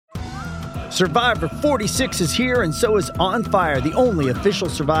Survivor 46 is here, and so is On Fire, the only official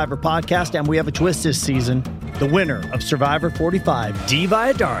Survivor podcast, and we have a twist this season. The winner of Survivor 45, Dee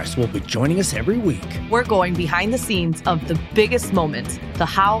Valladares, will be joining us every week. We're going behind the scenes of the biggest moments, the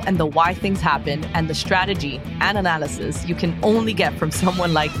how and the why things happen, and the strategy and analysis you can only get from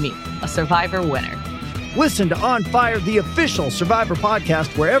someone like me, a Survivor winner. Listen to On Fire, the official Survivor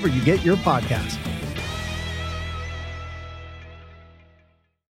podcast, wherever you get your podcasts.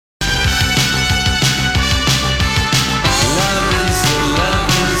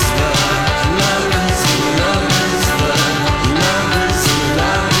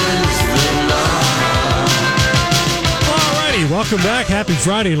 Welcome back. Happy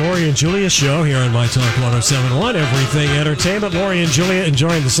Friday, Lori and Julia show here on My Talk 107.1. Everything Entertainment. Lori and Julia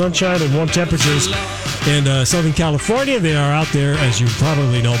enjoying the sunshine and warm temperatures in Southern California. They are out there, as you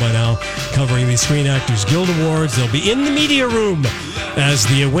probably know by now, covering the Screen Actors Guild Awards. They'll be in the media room as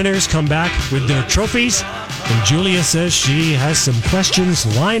the winners come back with their trophies. And Julia says she has some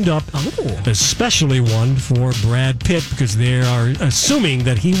questions lined up, especially one for Brad Pitt, because they are assuming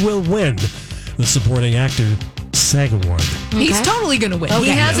that he will win the supporting actor SAG Award. Okay. He's totally going to win. Okay.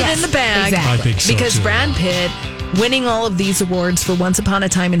 He has it in the bag. Exactly. I think so, because too. Brad Pitt winning all of these awards for Once Upon a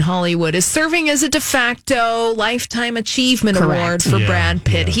Time in Hollywood is serving as a de facto Lifetime Achievement Award for Brad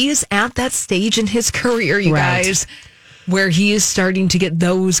Pitt. Yeah. He is at that stage in his career, you guys, where he is starting to get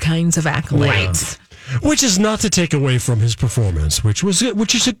those kinds of accolades. Which is not to take away from his performance, which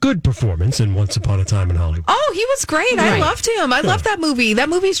is a good performance in Once Upon a Time in Hollywood. Oh, he was great. I loved him. I love that movie. That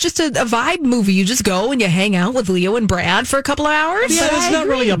movie's just a vibe movie. You just go and you hang out with Leo and Brad for a couple of hours. Yeah, it's not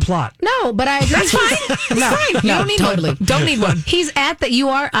really a plot. No, but I agree. That's fine. It's fine. You don't need one. Don't need one. He's at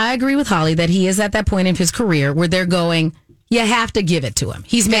that. I agree with Holly that he is at that point in his career where they're going, you have to give it to him.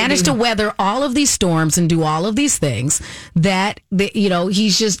 He's managed to weather all of these storms and do all of these things that,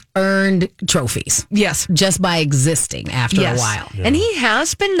 he's just earned trophies. Yes. Just by existing after a while. Yeah. And he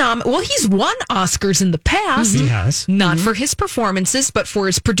has been he's won Oscars in the past. He has. Not for his performances, but for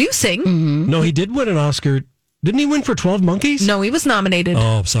his producing. Mm-hmm. No, he did win an Oscar. Didn't he win for 12 Monkeys? No, he was nominated.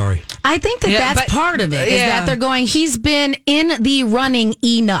 Oh, sorry. I think that's part of it, is that they're going, he's been in the running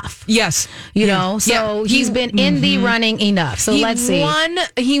enough. Yes. He's been in the running enough. So let's see.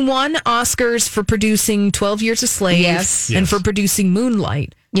 He won Oscars for producing 12 Years a Slave and for producing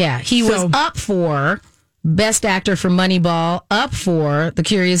Moonlight. Yeah, he was up for Best Actor for Moneyball, up for The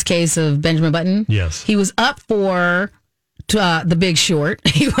Curious Case of Benjamin Button. Yes. He was up for The Big Short.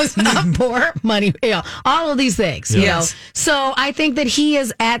 He was up for Money. All of these things. Yes. So I think that he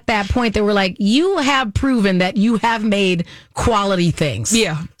is at that point that we're like, you have proven that you have made quality things.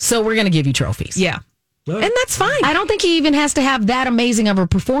 Yeah. So we're going to give you trophies. Yeah. And that's fine. I don't think he even has to have that amazing of a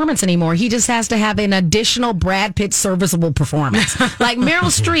performance anymore. He just has to have an additional Brad Pitt serviceable performance. Like Meryl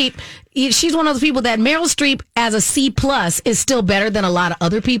Streep, she's one of those people that Meryl Streep as a C+ is still better than a lot of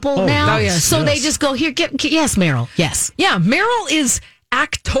other people now. Oh, yes. So they just go, here, yes, Meryl. Yes. Yeah, Meryl is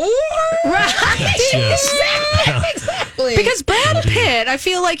actor. Right. Yes. Exactly. Because Brad Pitt, I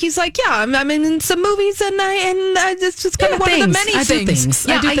feel like he's like, I'm in some movies and it's just kind of one of the many I things. do things.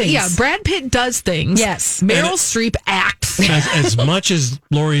 Yeah, I do things. Yeah, Brad Pitt does things. Yes. Meryl Streep acts. As much as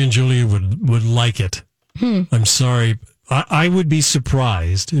Lori and Julia would like it, I'm sorry. I would be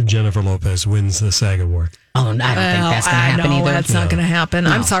surprised if Jennifer Lopez wins the SAG Award. Oh, I don't think that's going to happen either. That's not going to happen. No.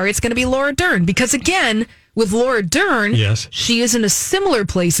 I'm sorry. It's going to be Laura Dern. Because again, with Laura Dern, she is in a similar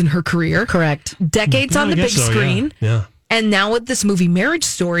place in her career. Correct. Decades on the big screen. Yeah. And now with this movie Marriage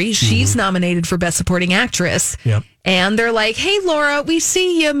Story, she's nominated for Best Supporting Actress. Yep. And they're like, hey, Laura, we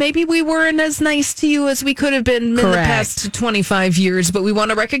see you. Maybe we weren't as nice to you as we could have been in the past 25 years, but we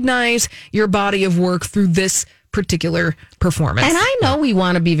want to recognize your body of work through this particular performance. And I know we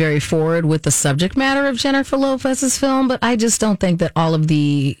want to be very forward with the subject matter of Jennifer Lopez's film, but I just don't think that all of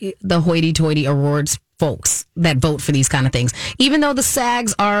the hoity-toity awards folks that vote for these kind of things, even though the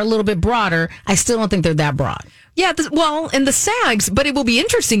SAGs are a little bit broader, I still don't think they're that broad. Yeah, and the SAGs, but it will be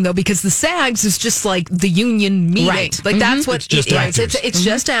interesting though, because the SAGs is just like the union meeting. Right. Like that's what it's just actors. It's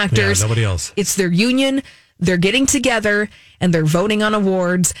just actors. Yeah, nobody else. It's their union. They're getting together and they're voting on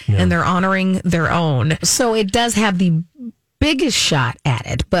awards and they're honoring their own. So it does have the biggest shot at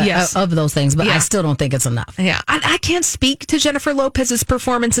it, but of those things, but I still don't think it's enough. Yeah, I can't speak to Jennifer Lopez's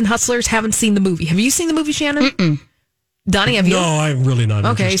performance in Hustlers. Haven't seen the movie. Have you seen the movie, Shannon? Mm-mm. Donnie, have you? No, I'm really not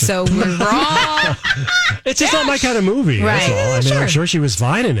Okay, interested. so we're wrong. It's just not my kind of movie. Right. That's all. I mean, I'm sure she was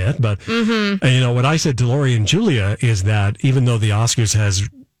fine in it, but what I said to Lori and Julia is that even though the Oscars has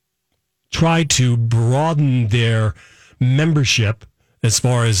tried to broaden their membership as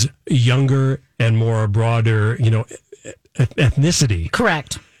far as younger and more broader, ethnicity.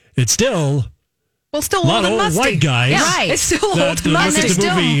 Correct. it's still still a lot old and of old musty. white guys. Yeah, right. It's still old that and look musty. at the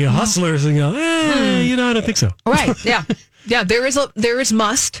movie Hustlers and go, I don't think so. Right. Yeah. Yeah. There is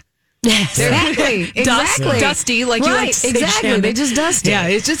must. Exactly. Exactly. Dusty, like you like to say, exactly. Shannon. They just dusty. Yeah,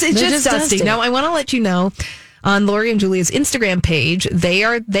 it's just dusty. Now, I want to let you know on Lori and Julia's Instagram page, they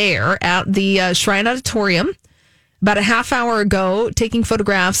are there at the Shrine Auditorium about a half hour ago, taking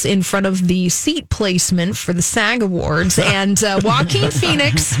photographs in front of the seat placement for the SAG Awards. And Joaquin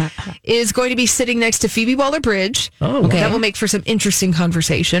Phoenix is going to be sitting next to Phoebe Waller-Bridge. Oh, okay. That will make for some interesting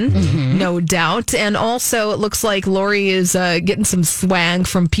conversation, no doubt. And also, it looks like Lori is getting some swag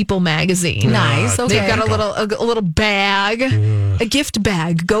from People Magazine. Nice. Okay. They've got a little bag, a gift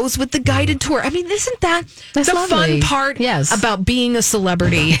bag, goes with the guided tour. I mean, isn't that That's the lovely. fun part Yes. about being a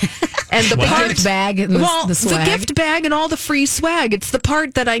celebrity? And the gift bag and the swag. The gift bag and all the free swag. It's the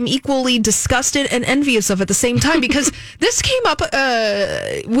part that I'm equally disgusted and envious of at the same time, because this came up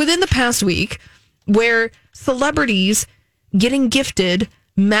within the past week where celebrities getting gifted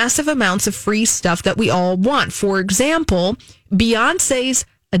massive amounts of free stuff that we all want. For example, Beyonce's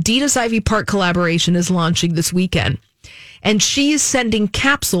Adidas Ivy Park collaboration is launching this weekend, and she is sending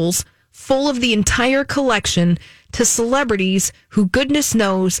capsules full of the entire collection to celebrities who, goodness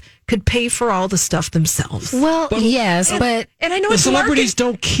knows, could pay for all the stuff themselves. Well, yes, but and I know The it's celebrities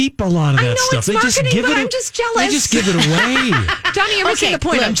don't keep a lot of I that know stuff. it's They just marketing, give but it. I'm just jealous. They just give it away. Johnny, you're missing the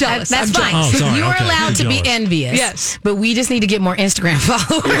point. look, I'm jealous. That's I'm fine. jealous. Oh, sorry. You're Okay. allowed to be Jealous. envious. Yes. But we just need to get more Instagram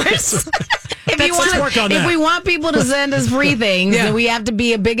followers. Let's work on that. If we want people to send us free things, Yeah. then we have to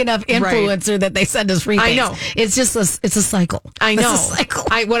be a big enough influencer that they send us free I things. know. It's just it's a cycle. I know. It's a cycle.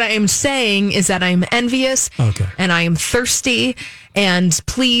 What I am saying is that I'm envious and I am thirsty. And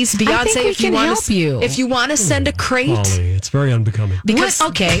please, Beyonce, think we if you can want help you. if you want to send a crate, Holly, it's very unbecoming. because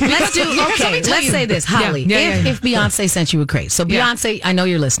Okay, let's do. Let me Okay, tell let's you. say this, Holly. Yeah. If Beyonce sent you a crate, so Yeah. Beyonce, I know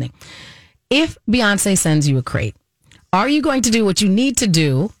you're listening. If Beyonce sends you a crate, are you going to do what you need to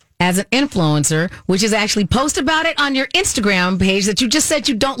do as an influencer, which is actually post about it on your Instagram page that you just said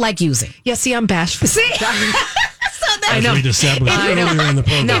you don't like using? yeah, see, I'm bashful. See? As we'd established earlier in the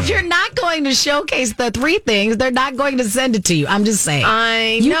program. If you're not going to showcase the three things, they're not going to send it to you. I'm just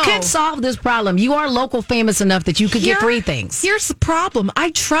saying. You know. can solve this problem. You are local famous enough that you could get three things. Here's the problem.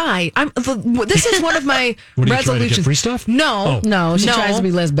 I try. This is one of my What are you trying to resolutions. get free stuff? No, No, she tries to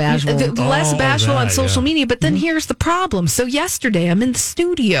be less bashful. Less bashful on that, social yeah. media. But then here's the problem. So yesterday, I'm in the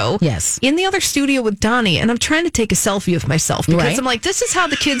studio. Yes. In the other studio with Donnie, and I'm trying to take a selfie of myself because Right. I'm like, this is how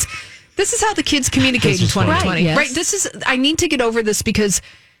the kids communicate in This is funny. 2020. Right, yes. I need to get over this because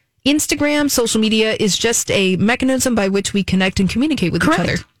Instagram, social media is just a mechanism by which we connect and communicate with Correct. each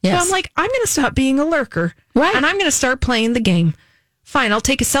other. Yes. So I'm like, I'm going to stop being a lurker. Right. And I'm going to start playing the game. Fine, I'll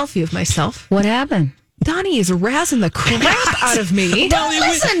take a selfie of myself. What happened? Donnie is razzing the crap out of me. Don't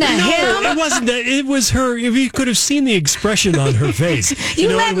listen to him. It wasn't that. It was her. If you could have seen the expression on her face. You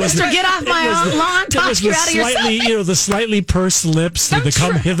know, let it was Mr. the- Get Off My it was the- Lawn it talk was you the out of yourself. slightly, the slightly pursed lips, the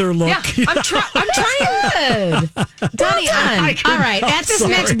come hither look. Yeah, I'm trying. Good. Donnie, All right. At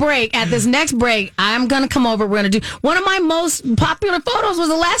this next break, I'm gonna come over. We're gonna do one of my most popular photos. Was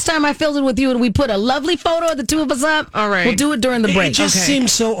the last time I filmed it with you, and we put a lovely photo of the two of us up. All right. We'll do it during the break. It just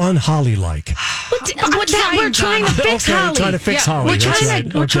seems so un-Holly-like. We're trying to fix Okay, Holly. trying to fix Holly. We're That's trying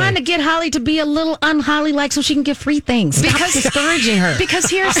right. to we're trying to get Holly to be a little un-Holly like so she can get free things. Stop discouraging her. Because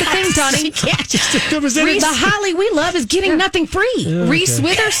here's the thing, Donnie. She can't just Reese- the Holly we love is getting nothing free. Reese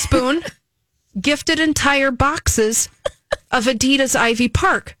Witherspoon gifted entire boxes of Adidas Ivy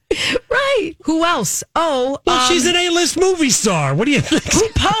Park. Right. Who else? Oh, Well, she's an A-list movie star. What do you think? Who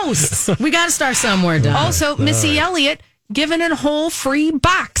posts? We got to start somewhere, Don. also Missy Elliott given a whole free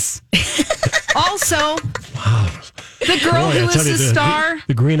box. Also, the girl Boy, I who tell is you, the star.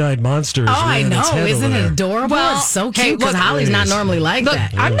 The green-eyed monster. Oh, I know. Isn't it adorable? Well, It's so hey, cute because look, Holly's not normally like Look,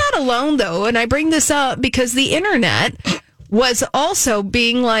 that. I'm not alone though, and I bring this up because the internet was also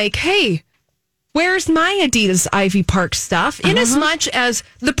being like, "Hey, where's my Adidas Ivy Park stuff?" In as much as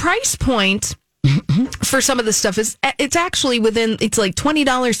the price point for some of the stuff it's actually it's like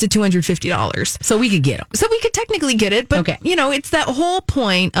 $20 to $250. So we could get them. So we could technically get it, but Okay. it's that whole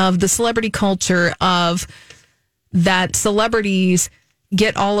point of the celebrity culture of that celebrities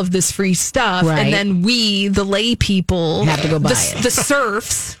get all of this free stuff, Right. and then we, the lay people, Have to go buy it. the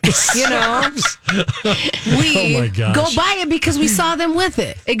serfs, we Oh my gosh. Go buy it because we saw them with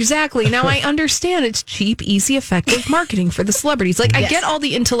it. exactly. Now I understand it's cheap, easy, effective marketing for the celebrities. Like I get all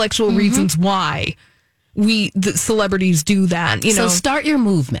the intellectual reasons why the celebrities do that. So start your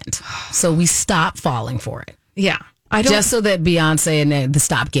movement so we stop falling for it. Yeah, I don't. Just so that Beyonce and they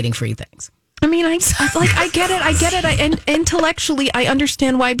stop getting free things. I mean, I get it. And intellectually, I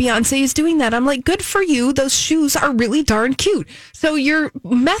understand why Beyonce is doing that. I'm like, good for you. Those shoes are really darn cute. So your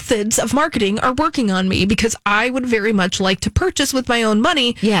methods of marketing are working on me because I would very much like to purchase with my own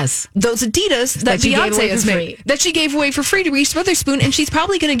money. Yes, those Adidas that Beyonce has made, that she gave away for free to Reese Witherspoon, and she's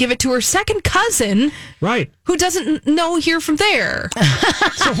probably going to give it to her second cousin, right? Who doesn't know here from there.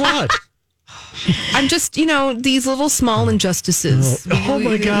 So what? I'm just, these little small injustices. Oh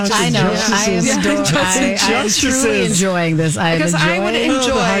my gosh. I know. I'm truly enjoying this. Because I would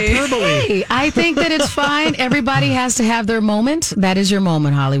enjoy Hey, I think that it's fine. Everybody has to have their moment. That is your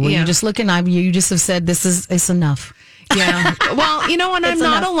moment, Hollywood. Yeah. You're just looking, you just have said it's enough. Yeah. Well, and I'm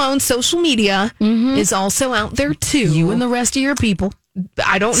not alone. Social media is also out there too. You and the rest of your people.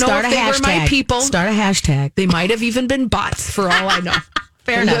 I don't know if they were my people. Start a hashtag. They might have even been bots for all I know.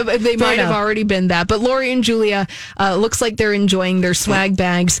 Fair enough. They might have already been that. But Lori and Julia looks like they're enjoying their swag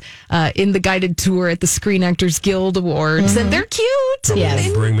bags in the guided tour at the Screen Actors Guild Awards. And they're cute.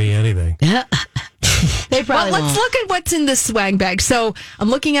 Yes. Bring me anything. They probably let's look at what's in this swag bag. So I'm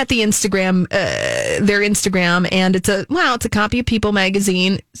looking at the Instagram, their Instagram, and it's a copy of People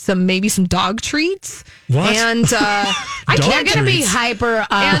magazine, maybe some dog treats. What? And they're going to be hyper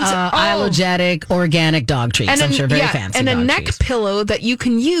allergenic organic dog treats. I'm sure very fancy. And a neck treats. pillow that you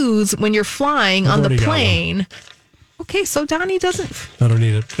can use when you're flying on the plane. Okay, so Donnie doesn't. I don't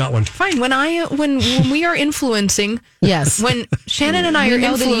need it. Got one. Fine. When we are influencing, yes. When Shannon and I are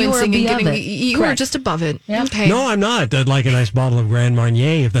influencing and getting, you are just above it. Yep. Okay. No, I'm not. I'd like a nice bottle of Grand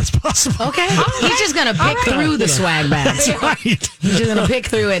Marnier if that's possible. Okay. He's just going to pick through the swag bags. That's right. He's just going to pick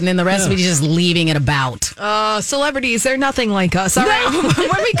through it, and then the rest of it he's just leaving it about. Celebrities, they're nothing like us. All right.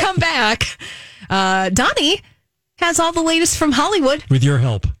 When we come back, Donnie has all the latest from Hollywood. With your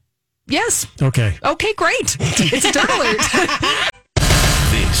help. Yes. Okay. Okay, great. It's a Dirt Alert.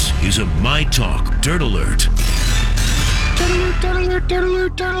 This is a My Talk Dirt Alert.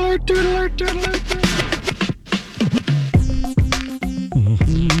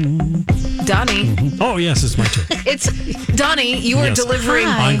 Donnie. Oh, yes, it's my turn. It's Donnie, you are delivering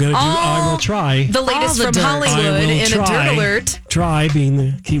I will try. the latest from Hollywood in a Dirt Alert. Try being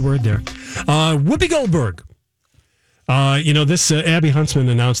the key word there. Whoopi Goldberg. This Abby Huntsman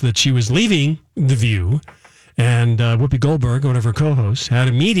announced that she was leaving The View, and Whoopi Goldberg, one of her co-hosts, had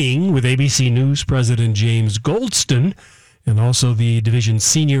a meeting with ABC News President James Goldston and also the division's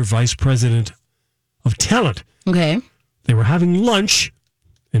senior vice president of talent. Okay. They were having lunch,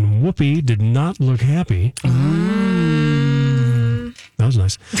 and Whoopi did not look happy. That was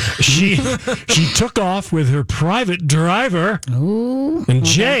nice. She took off with her private driver, and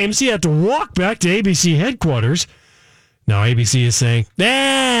James, he had to walk back to ABC headquarters. Now, ABC is saying,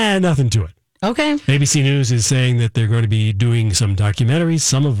 nothing to it. Okay. ABC News is saying that they're going to be doing some documentaries,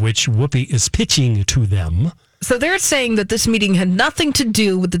 some of which Whoopi is pitching to them. So they're saying that this meeting had nothing to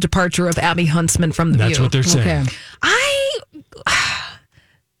do with the departure of Abby Huntsman from The View. That's what they're saying. Okay.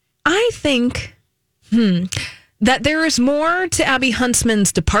 I think that there is more to Abby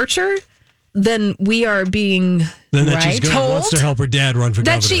Huntsman's departure than we are being She's wants to help her dad run for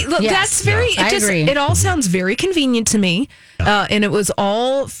governor. Yes. That's very. I agree. It all sounds very convenient to me, and it was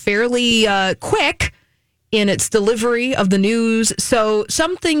all fairly quick in its delivery of the news. So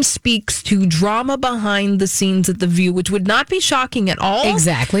something speaks to drama behind the scenes at The View, which would not be shocking at all.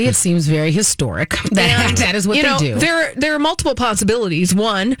 Exactly. It seems very historic. That is what they do. There are multiple possibilities.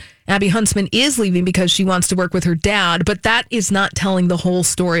 One, Abby Huntsman is leaving because she wants to work with her dad, but that is not telling the whole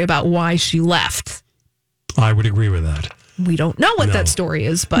story about why she left. I would agree with that. We don't know what that story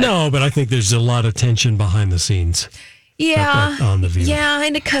is, but I think there's a lot of tension behind the scenes. Yeah, on The View. Yeah,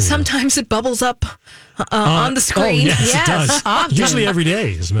 and sometimes it bubbles up on the screen. Yes, it does. Often. Usually every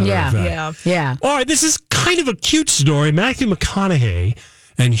day, as a matter of fact. Yeah. All right, this is kind of a cute story. Matthew McConaughey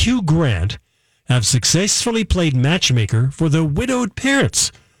and Hugh Grant have successfully played matchmaker for the widowed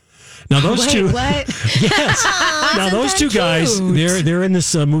parents. Now those two, what? Yes. Now those two guys, they're in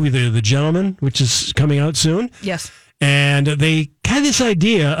this movie, The Gentleman, which is coming out soon. Yes. And they had this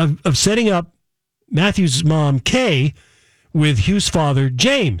idea of setting up Matthew's mom, Kay, with Hugh's father,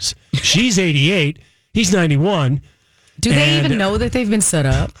 James. She's 88. He's 91. Do they even know that they've been set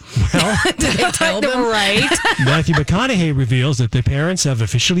up? Well, do they tell them? Right. Matthew McConaughey reveals that the parents have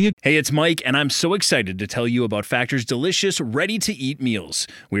officially... Hey, it's Mike, and I'm so excited to tell you about Factor's delicious, ready-to-eat meals.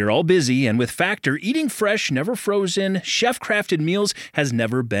 We are all busy, and with Factor, eating fresh, never frozen, chef-crafted meals has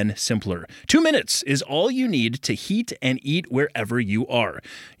never been simpler. 2 minutes is all you need to heat and eat wherever you are.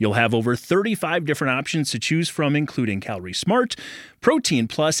 You'll have over 35 different options to choose from, including Calorie Smart, Protein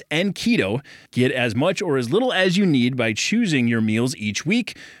Plus, and Keto. Get as much or as little as you need by choosing your meals each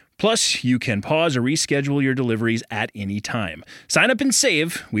week. Plus, you can pause or reschedule your deliveries at any time. Sign up and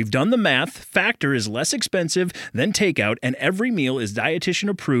save. We've done the math. Factor is less expensive than takeout, and every meal is dietitian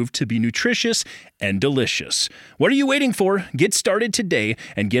approved to be nutritious and delicious. What are you waiting for? Get started today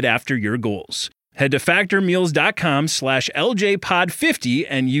and get after your goals. Head to factormeals.com/LJPod50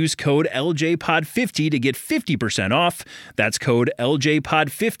 and use code LJPod50 to get 50% off. That's code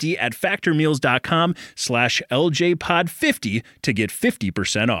LJPod50 at factormeals.com/LJPod50 to get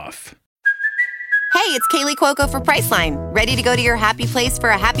 50% off. Hey, it's Kaylee Cuoco for Priceline. Ready to go to your happy place for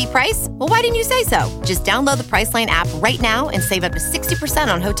a happy price? Well, why didn't you say so? Just download the Priceline app right now and save up to 60%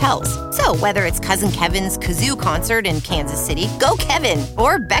 on hotels. So whether it's Cousin Kevin's Kazoo Concert in Kansas City, go Kevin,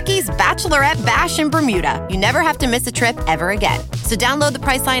 or Becky's Bachelorette Bash in Bermuda, you never have to miss a trip ever again. So download the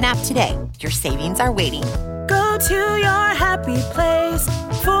Priceline app today. Your savings are waiting. Go to your happy place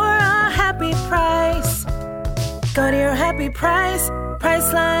for a happy price. Go to your happy price,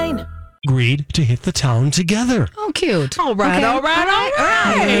 Priceline. Agreed to hit the town together. Oh, cute. All right.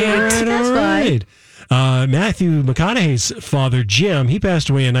 That's fine. Matthew McConaughey's father, Jim, he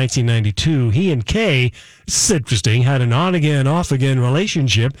passed away in 1992. He and Kay, this is interesting, had an on-again, off-again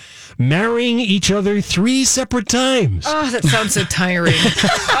relationship, marrying each other 3 separate times. Oh, that sounds so tiring.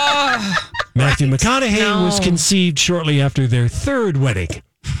 Matthew McConaughey was conceived shortly after their 3rd wedding.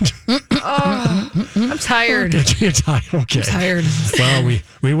 I'm tired. You're tired. Okay. I'm tired. Well,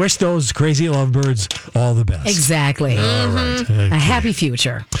 we wish those crazy lovebirds all the best. Exactly. All right. Okay. A happy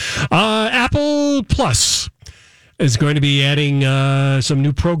future. Apple Plus is going to be adding some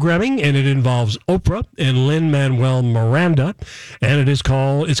new programming, and it involves Oprah and Lin-Manuel Miranda, and it's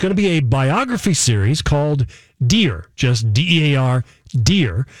going to be a biography series called Dear, just DEAR,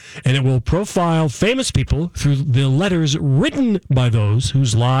 Dear, and it will profile famous people through the letters written by those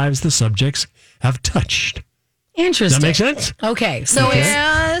whose lives the subjects have touched. Interesting. Does that make sense? Okay, so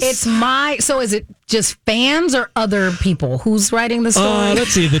so is it just fans or other people? Who's writing the story?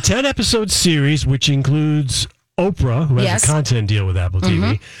 Let's see, the 10-episode series, which includes Oprah, who has a content deal with Apple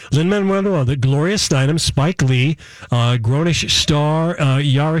TV, Lin-Manuel Miranda, Gloria Steinem, Spike Lee, Grownish star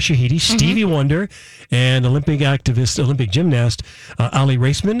Yara Shahidi, Stevie Wonder, and Olympic gymnast Ali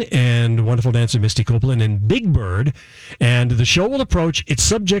Raceman, and wonderful dancer Misty Copeland, and Big Bird. And the show will approach its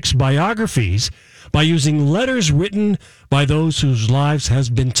subjects' biographies by using letters written by those whose lives has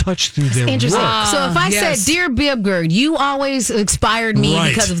been touched through their Interesting. work. So if I said, "Dear Big Bird, you always inspired me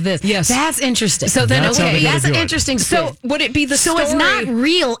because of this," that's interesting. So then, That's that's an interesting. So would it be the story? So it's not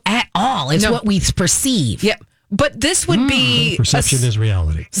real at all. It's what we perceive. Yeah. But this would be Perception is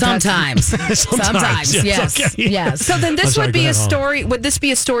reality. Sometimes. Sometimes. Yes. Okay. Yes. So then this I'm sorry, would be go a ahead, story. Would this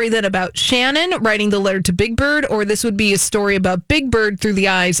be a story then about Shannon writing the letter to Big Bird, or this would be a story about Big Bird through the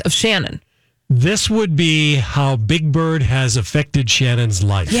eyes of Shannon? This would be how Big Bird has affected Shannon's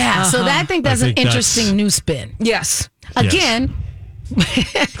life. Yeah. So I think that's an interesting new spin. Yes. Again.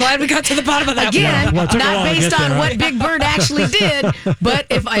 Glad we got to the bottom of that. Again, Well, not based on what Big Bird actually did, but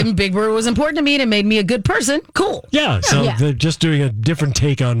if Big Bird was important to me and it made me a good person, cool. Yeah, so they're just doing a different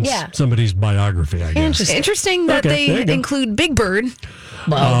take on somebody's biography, I guess. Interesting that they include Big Bird.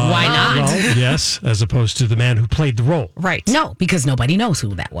 Well, why not? Well, yes, as opposed to the man who played the role. Right. No, because nobody knows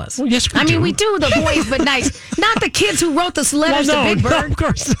who that was. Well, yes, we do. I mean, we do, the boys, but nice. Not the kids who wrote the letters to Big Bird. No, of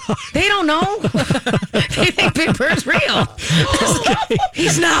course not. They don't know. They think Big Bird's real.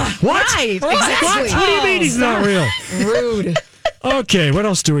 He's not. What? Right. What? Exactly. What do you mean he's not real? Rude. Okay, what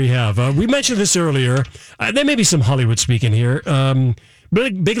else do we have? We mentioned this earlier. There may be some Hollywood speaking here.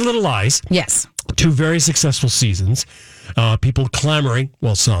 Big Little Lies. Yes. 2 very successful seasons. People clamoring,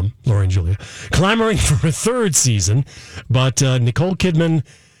 well, some, Laura and Julia, clamoring for a 3rd season. But Nicole Kidman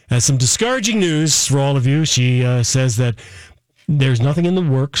has some discouraging news for all of you. She says that there's nothing in the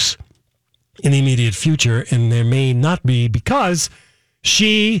works in the immediate future, and there may not be because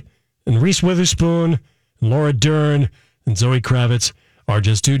she and Reese Witherspoon and Laura Dern and Zoe Kravitz are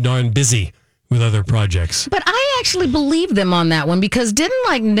just too darn busy with other projects. But I actually believe them on that one because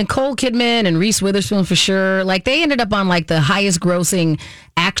didn't Nicole Kidman and Reese Witherspoon for sure, they ended up on the highest grossing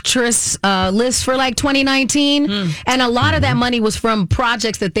actress list for 2019. And a lot of that money was from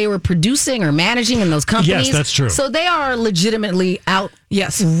projects that they were producing or managing in those companies. Yes, that's true. So they are legitimately out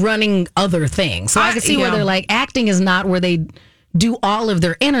running other things. So I can see where they're acting is not where they do all of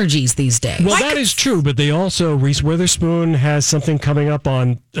their energies these days. Well, that is true, but they also, Reese Witherspoon has something coming up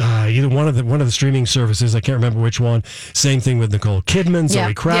on either one of the streaming services. I can't remember which one. Same thing with Nicole Kidman.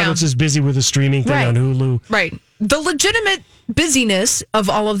 Zoe Kravitz is busy with a streaming thing on Hulu. Right. The legitimate busyness of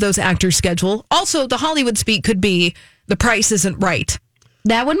all of those actors' schedule. Also, the Hollywood speak could be the price isn't right.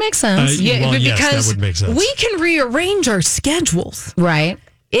 That would make sense. Yes, that would make sense. We can rearrange our schedules. Right.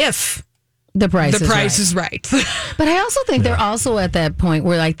 if the price is right. But I also think they're also at that point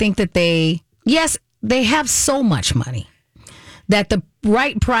where I think that they have so much money that the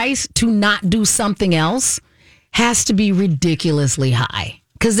right price to not do something else has to be ridiculously high.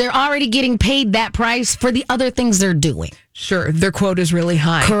 Because they're already getting paid that price for the other things they're doing. Sure, their quote is really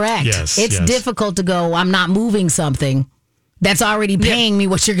high. Correct. Yes, it's difficult to go, I'm not moving something that's already paying me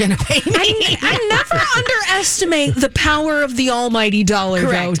what you're going to pay me. I never underestimate the power of the almighty dollar,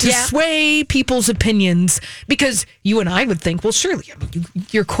 though, to sway people's opinions. Because you and I would think, well, surely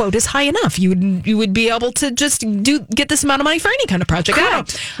your quote is high enough. You would be able to just get this amount of money for any kind of project.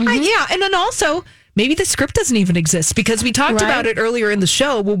 Correct. And then also, maybe the script doesn't even exist, because we talked about it earlier in the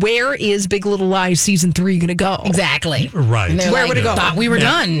show. Well, where is Big Little Lies season 3 going to go? Exactly. Right. Where would it go? Thought we were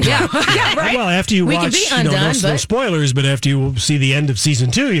done. Yeah. Yeah, right. Well, after you watch, no spoilers, but after you see the end of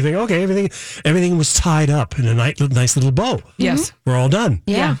season 2, you think, okay, everything was tied up in a nice little bow. Yes. We're all done.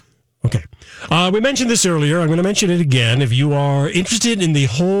 Yeah. Okay. We mentioned this earlier. I'm going to mention it again. If you are interested in the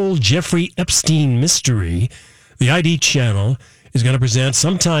whole Jeffrey Epstein mystery, the ID channel is going to present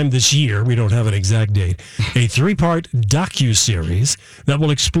sometime this year, we don't have an exact date, a 3-part docuseries that will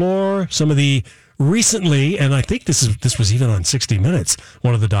explore some of the recently, and I think this was even on 60 Minutes,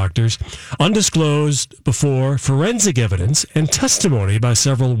 one of the doctors, undisclosed before forensic evidence and testimony by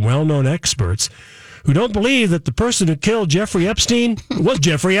several well-known experts who don't believe that the person who killed Jeffrey Epstein was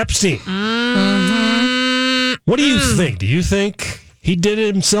Jeffrey Epstein. What do you think? Do you think he did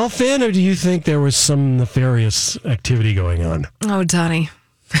it himself in, or do you think there was some nefarious activity going on? Oh, Donnie.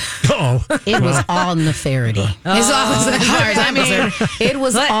 It was all nefarity. It was all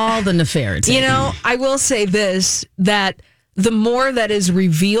the nefarity. You know, I will say this, that the more that is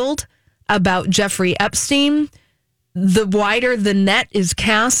revealed about Jeffrey Epstein, the wider the net is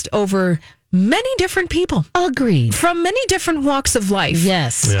cast over many different people. Agreed. From many different walks of life.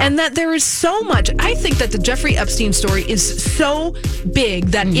 Yes. Yeah. And that there is so much. I think that the Jeffrey Epstein story is so big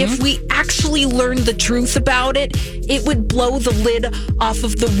that if we actually learned the truth about it, it would blow the lid off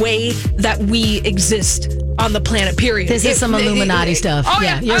of the way that we exist on the planet, period. This is some Illuminati stuff. Oh,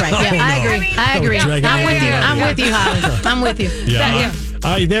 yeah, you're right. Yeah, I agree. I'm with you, Holly. I'm with you. Yeah.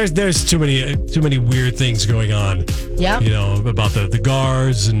 There's too many weird things going on. Yeah. You know, about the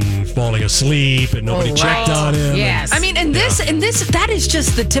guards and falling asleep and nobody checked on him. Yes. I mean, that is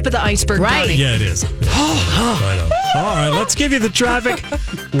just the tip of the iceberg. Right. Donnie. Yeah, it is. I know. All right, let's give you the traffic.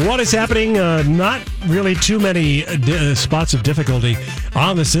 What is happening? Not really too many spots of difficulty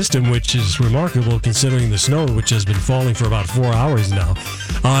on the system, which is remarkable considering the snow, which has been falling for about 4 hours now.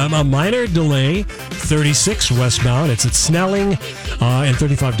 A minor delay, 36 westbound. It's at Snelling and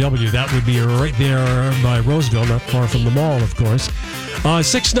 35W. That would be right there by Roseville, not far from the mall, of course.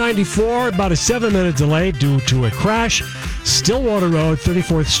 694, about a 7-minute delay due to a crash. Stillwater Road,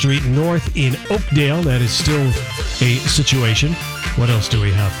 34th Street North in Oakdale. That is still a situation. What else do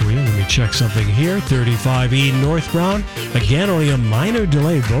we have for you? Let me check something here. 35E northbound. Again, only a minor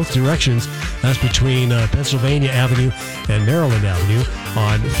delay both directions. That's between Pennsylvania Avenue and Maryland Avenue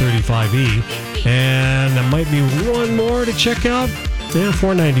on 35E. And there might be one more to check out. Yeah,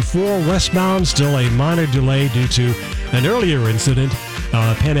 494 westbound. Still a minor delay due to an earlier incident.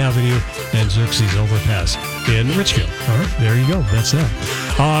 Penn Avenue and Xerxes Overpass in Richfield. All right, there you go. That's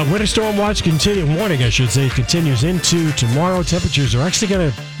that. Winter storm watch warning, I should say, continues into tomorrow. Temperatures are actually going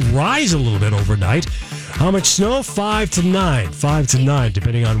to rise a little bit overnight. How much snow? 5 to 9. 5 to 9,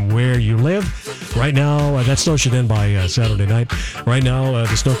 depending on where you live. Right now, that snow should end by Saturday night. Right now,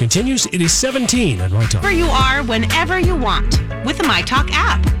 the snow continues. It is 17 at My Talk. Where you are, whenever you want, with the My Talk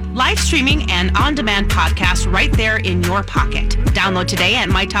app. Live streaming and on-demand podcasts right there in your pocket. Download today at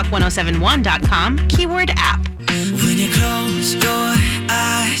mytalk1071.com, keyword app. When you close your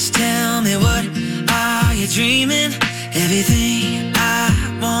eyes, tell me, what are you dreaming? Everything I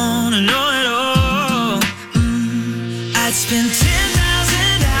want to know it all. I'd spend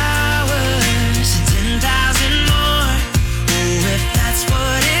 10,000 hours and 10,000 more. Oh, if that's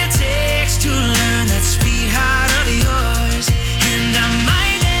what it takes to learn that sweet heart of yours. And I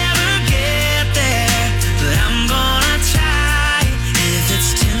might never get there, but I'm gonna try. If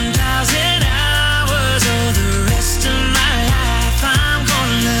it's 10,000 hours or the rest of my life, I'm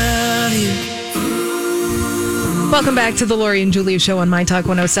gonna love you. Welcome back to the Lori and Julia Show on My Talk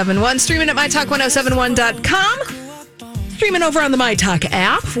 1071. Streaming at mytalk1071.com. Streaming over on the My Talk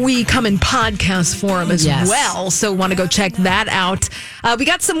app. We come in podcast form as well, so want to go check that out. We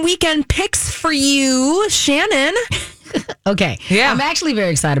got some weekend picks for you. Shannon, Okay. Yeah. I'm actually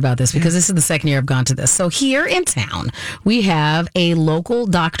very excited about this because this is the second year I've gone to this. So here in town, we have a local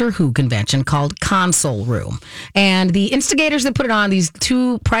Doctor Who convention called Console Room. And the instigators that put it on,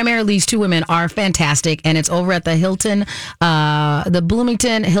 primarily these two women, are fantastic. And it's over at the the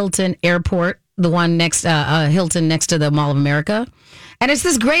Bloomington Hilton Airport, the one next, Hilton next to the Mall of America. And it's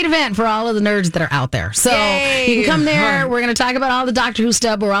this great event for all of the nerds that are out there. So you can come there. We're going to talk about all the Doctor Who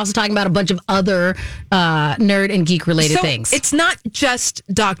stuff, but we're also talking about a bunch of other nerd and geek related things. It's not just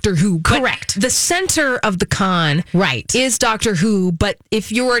Doctor Who. Correct. The center of the con is Doctor Who, but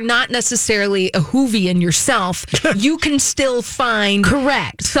if you're not necessarily a Whovian yourself, you can still find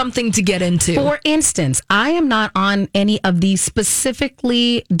something to get into. For instance, I am not on any of the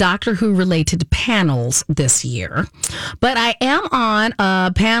specifically Doctor Who related panels this year, but I am on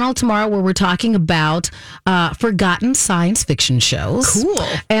a panel tomorrow where we're talking about forgotten science fiction shows. Cool.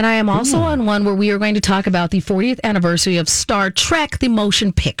 And I am also on one where we are going to talk about the 40th anniversary of Star Trek, the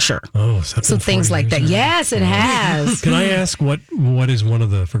motion picture. Oh, so things like that. Yes, it has. Can I ask what is one of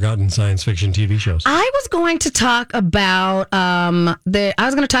the forgotten science fiction TV shows? I was going to talk about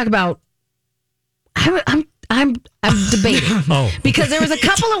I'm debating. Because there was a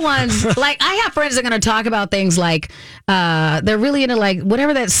couple of ones, like I have friends that are going to talk about things like they're really into like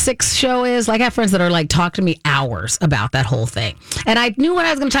whatever that Six show is. Like I have friends that are like talk to me hours about that whole thing. And I knew what I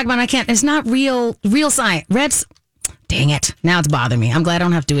was going to talk about and I can't. It's not real science. Dang it. Now it's bothering me. I'm glad I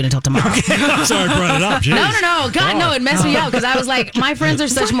don't have to do it until tomorrow. I'm sorry I brought it up. Jeez. No. God, no. It messed me up because I was like, my friends are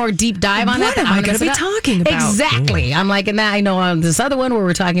such more deep dive on that. What am I going to be talking about? Exactly. I'm like, and that I know on this other one where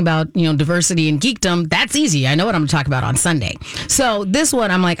we're talking about, diversity and geekdom, that's easy. I know what I'm going to talk about on Sunday. So this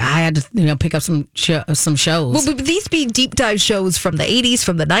one, I'm like, I had to, pick up some shows. Well, would these be deep dive shows from the 80s,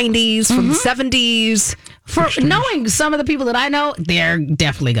 from the 90s, from the 70s? For knowing some of the people that I know, they're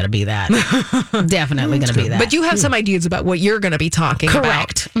definitely going to be that. Definitely going to be that. But you have some ideas about what you're going to be talking about.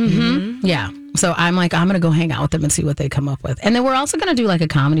 Correct. Mm-hmm. Yeah. So I'm like, I'm going to go hang out with them and see what they come up with. And then we're also going to do like a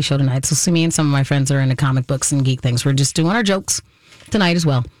comedy show tonight. So see me and some of my friends are into comic books and geek things. We're just doing our jokes tonight as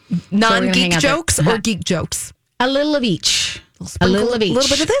well. Non-geek jokes or geek jokes? A little of each. A little of each. A little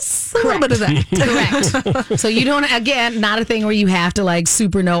bit of this, a little bit of that. Correct. So you don't, again, not a thing where you have to like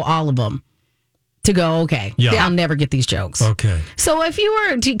super know all of them to go, okay, I'll never get these jokes. Okay. So if you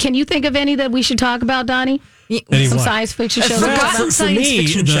were, can you think of any that we should talk about, Donnie? Some science fiction shows? For me,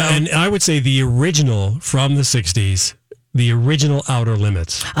 and I would say the original from the 60s, the original Outer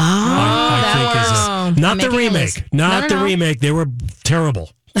Limits. I think is not the remake. Not the remake. They were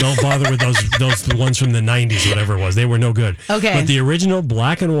terrible. Don't bother with those ones from the 90s, whatever it was. They were no good. Okay. But the original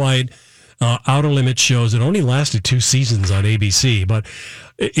black and white Outer Limits shows, it only lasted 2 seasons on ABC, but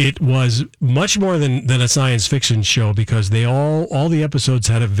it was much more than a science fiction show because they all the episodes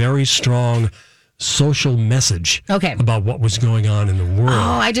had a very strong social message about what was going on in the world.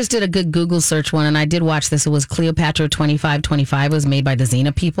 Oh, I just did a good Google search one, and I did watch this. It was Cleopatra 2525. It was made by the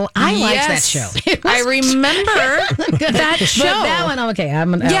Xena people. I liked that show. I remember that show. But that one, okay.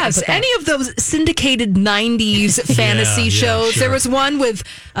 Yes, any of those syndicated 90s fantasy shows. Sure. There was one with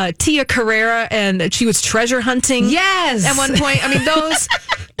Tia Carrera, and she was treasure hunting. Yes. At one point. I mean, those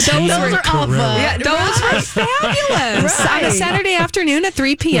were all fun. Yeah, those were fabulous. On a Saturday afternoon at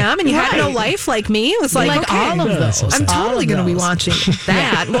 3 p.m. and you had no life like me. It was like okay, all of those. I'm totally going to be watching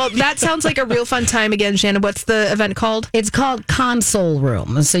that. Well, that sounds like a real fun time again, Shannon. What's the event called? It's called Console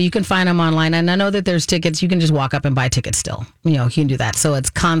Room. So you can find them online. And I know that there's tickets. You can just walk up and buy tickets still. You can do that. So it's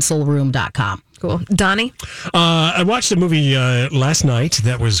consoleroom.com. Cool. Donnie? I watched a movie last night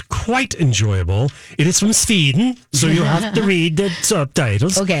that was quite enjoyable. It is from Sweden, so you'll have to read the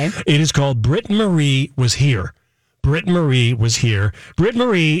subtitles. Okay. It is called Britt Marie Was Here. Britt Marie was here. Britt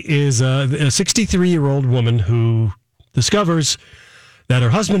Marie is a 63-year-old woman who discovers that her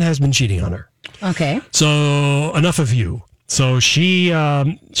husband has been cheating on her. Okay. So enough of you. So she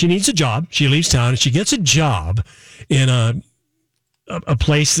needs a job. She leaves town and she gets a job in a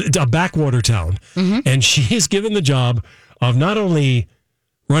place, a backwater town. Mm-hmm. And she is given the job of not only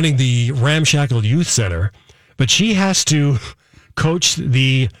running the ramshackle youth center, but she has to coach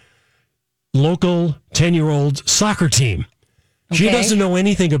the local 10-year-old soccer team. She doesn't know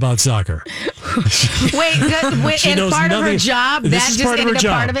anything about soccer. Wait, and part of her job? That just ended up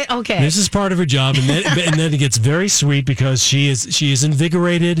part of it? Okay. This is part of her job, and then it gets very sweet because she is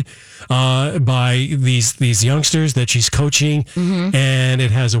invigorated by these youngsters that she's coaching, and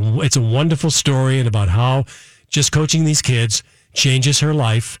it's a wonderful story and about how just coaching these kids changes her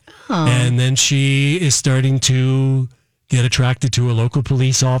life, and then she is starting to get attracted to a local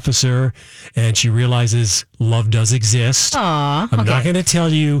police officer, and she realizes love does exist. Aw, I'm not going to tell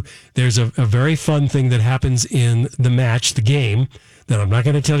you. There's a very fun thing that happens in the match, the game, that I'm not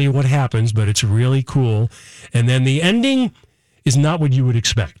going to tell you what happens, but it's really cool. And then the ending is not what you would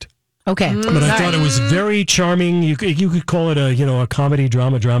expect. Okay. But I thought it was very charming. You could call it a comedy,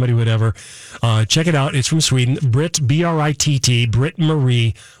 dramedy, whatever. Check it out. It's from Sweden. Britt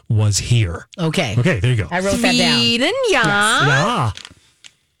Marie was here. Okay. Okay, there you go. I wrote that down. Sweden, yeah.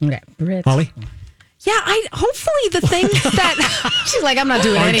 Okay. Britt. Holly? Yeah, hopefully the thing that... She's like, I'm not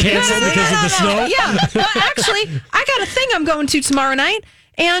doing Aren't anything. canceled because of the snow? Yeah, well, actually, I got a thing I'm going to tomorrow night,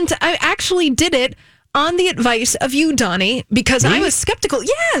 and I actually did it on the advice of you, Donnie, because I was skeptical.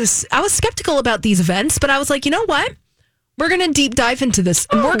 Yes, I was skeptical about these events, but I was like, you know what? We're going to deep dive into this,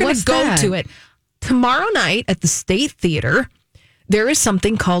 and we're going to go to it. Tomorrow night at the State Theater, there is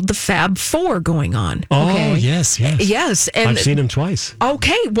something called the Fab Four going on. Oh, okay. Yes. Yes. And I've seen him twice.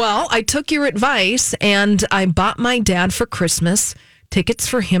 Okay, well, I took your advice, and I bought my dad for Christmas tickets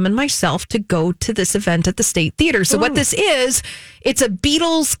for him and myself to go to this event at the State Theater. So what this is, it's a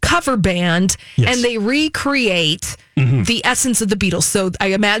Beatles cover band, and they recreate the essence of the Beatles. So I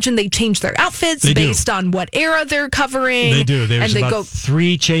imagine they change their outfits based on what era they're covering. They do. There's about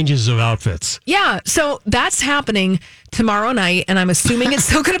 3 changes of outfits. Yeah, so that's happening tomorrow night, and I'm assuming it's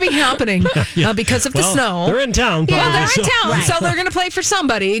still going to be happening because of the snow. They're in town. Yeah, they're in town, so they're going to play for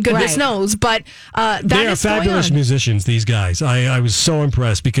somebody. Goodness knows, but they are fabulous musicians. These guys, I was so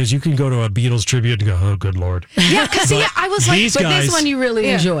impressed because you can go to a Beatles tribute and go, "Oh, good Lord!" Yeah, because I was like, but this one you really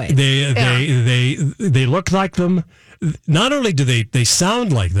enjoy. They look like them. Not only do they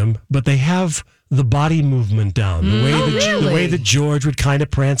sound like them, but they have the body movement down. The way that George would kind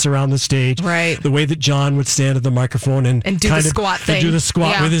of prance around the stage. Right. The way that John would stand at the microphone and do kind the of squat thing. Do the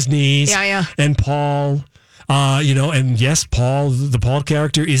squat with his knees. Yeah. And Paul, and yes, the Paul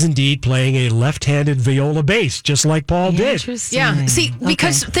character is indeed playing a left-handed viola bass, just like Paul did. Yeah. See,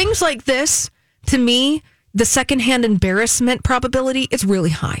 because things like this, to me, the secondhand embarrassment probability is really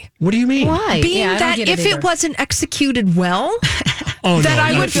high. What do you mean? Why? Being that if it wasn't executed well,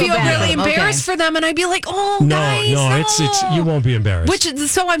 I would feel really embarrassed for them, and I'd be like, guys, it's you won't be embarrassed.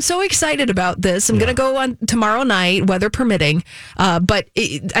 So I'm so excited about this. I'm going to go on tomorrow night, weather permitting. But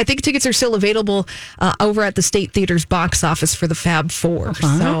I think tickets are still available over at the State Theater's box office for the Fab Four. So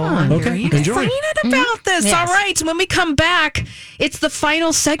I'm very excited about this. Yes. All right, when we come back, it's the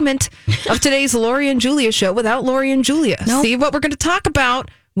final segment of today's Lori and Julia show without Lori and Julia. See what we're going to talk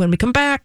about when we come back.